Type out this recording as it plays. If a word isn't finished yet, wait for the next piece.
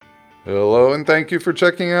Hello, and thank you for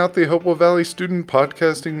checking out the Hopewell Valley Student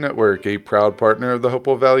Podcasting Network, a proud partner of the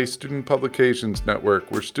Hopewell Valley Student Publications Network,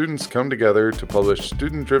 where students come together to publish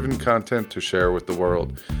student-driven content to share with the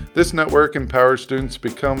world. This network empowers students to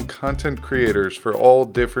become content creators for all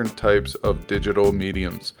different types of digital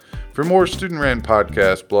mediums. For more student-ran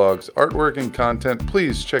podcasts, blogs, artwork, and content,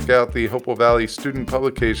 please check out the Hopewell Valley Student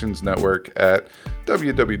Publications Network at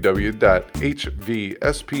www.hvspn.com.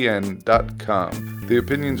 The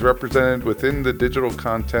opinions represented within the digital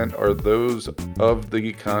content are those of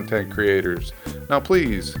the content creators. Now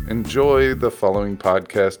please enjoy the following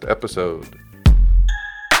podcast episode.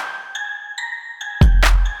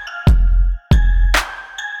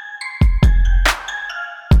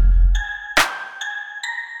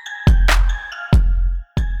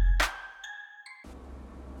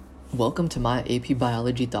 Welcome to my AP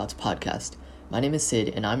Biology Thoughts podcast. My name is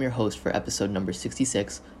Sid, and I'm your host for episode number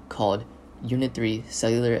 66, called Unit 3,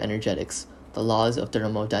 Cellular Energetics, the Laws of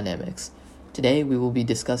Thermodynamics. Today, we will be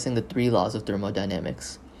discussing the 3 laws of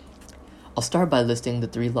thermodynamics. I'll start by listing the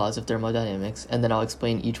 3 laws of thermodynamics, and then I'll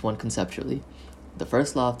explain each one conceptually. The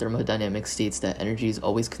first law of thermodynamics states that energy is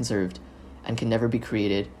always conserved and can never be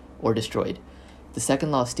created or destroyed. The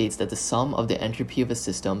second law states that the sum of the entropy of a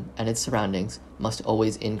system and its surroundings must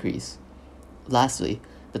always increase. Lastly,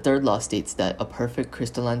 the third law states that a perfect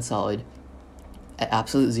crystalline solid at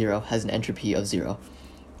absolute zero has an entropy of 0.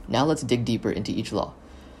 Now let's dig deeper into each law.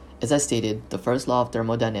 As I stated, the first law of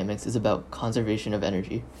thermodynamics is about conservation of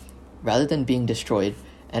energy. Rather than being destroyed,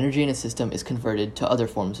 energy in a system is converted to other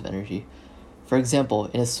forms of energy. For example,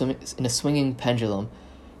 in a swinging pendulum,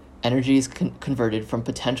 energy is converted from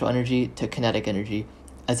potential energy to kinetic energy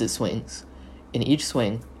as it swings. In each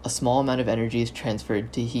swing, a small amount of energy is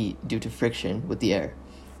transferred to heat due to friction with the air.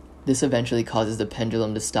 This eventually causes the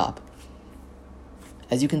pendulum to stop.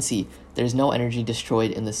 As you can see, there is no energy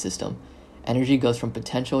destroyed in the system. Energy goes from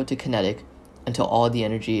potential to kinetic until all the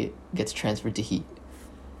energy gets transferred to heat.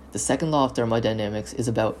 The second law of thermodynamics is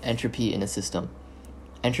about entropy in a system.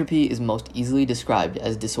 Entropy is most easily described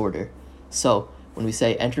as disorder. So, when we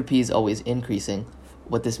say entropy is always increasing,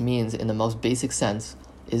 what this means in the most basic sense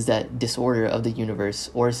is that disorder of the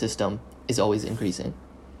universe or a system is always increasing.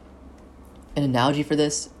 An analogy for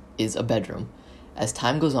this is a bedroom. As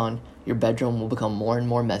time goes on, your bedroom will become more and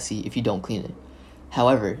more messy if you don't clean it.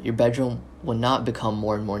 However, your bedroom will not become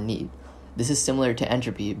more and more neat. This is similar to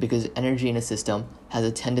entropy because energy in a system has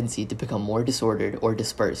a tendency to become more disordered or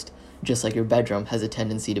dispersed, just like your bedroom has a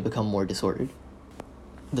tendency to become more disordered.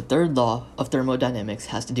 The third law of thermodynamics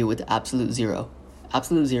has to do with absolute zero.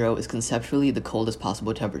 Absolute zero is conceptually the coldest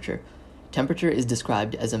possible temperature. Temperature is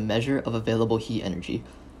described as a measure of available heat energy.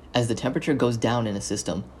 As the temperature goes down in a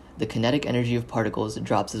system, the kinetic energy of particles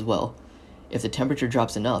drops as well. If the temperature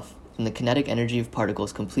drops enough, then the kinetic energy of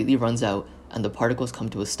particles completely runs out and the particles come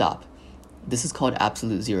to a stop. This is called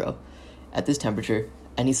absolute zero. At this temperature,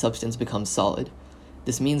 any substance becomes solid.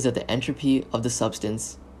 This means that the entropy of the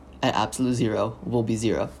substance at absolute zero will be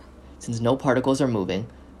 0. Since no particles are moving,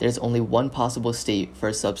 there is only one possible state for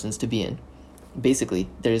a substance to be in. Basically,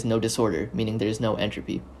 there is no disorder, meaning there is no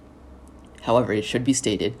entropy. However, it should be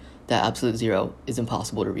stated that absolute zero is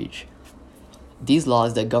impossible to reach. These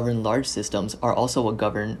laws that govern large systems are also what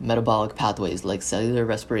govern metabolic pathways like cellular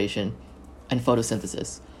respiration and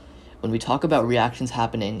photosynthesis. When we talk about reactions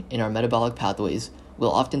happening in our metabolic pathways,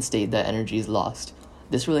 we'll often state that energy is lost.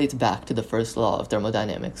 This relates back to the first law of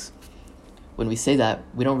thermodynamics. When we say that,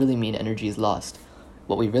 we don't really mean energy is lost.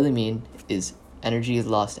 What we really mean is energy is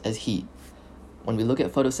lost as heat. When we look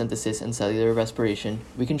at photosynthesis and cellular respiration,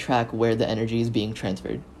 we can track where the energy is being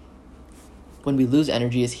transferred. When we lose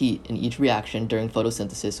energy as heat in each reaction during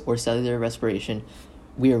photosynthesis or cellular respiration,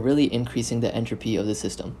 we are really increasing the entropy of the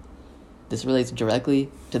system. This relates directly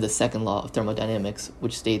to the second law of thermodynamics,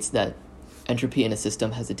 which states that entropy in a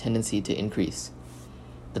system has a tendency to increase.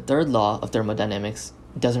 The third law of thermodynamics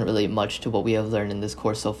doesn't relate much to what we have learned in this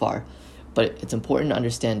course so far, but it's important to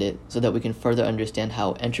understand it so that we can further understand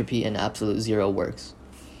how entropy and absolute zero works.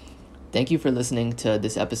 Thank you for listening to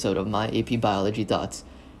this episode of my AP Biology Thoughts.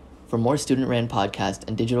 For more student-ran podcast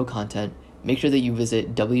and digital content, make sure that you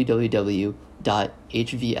visit www.hvspn.com.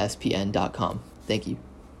 Thank you.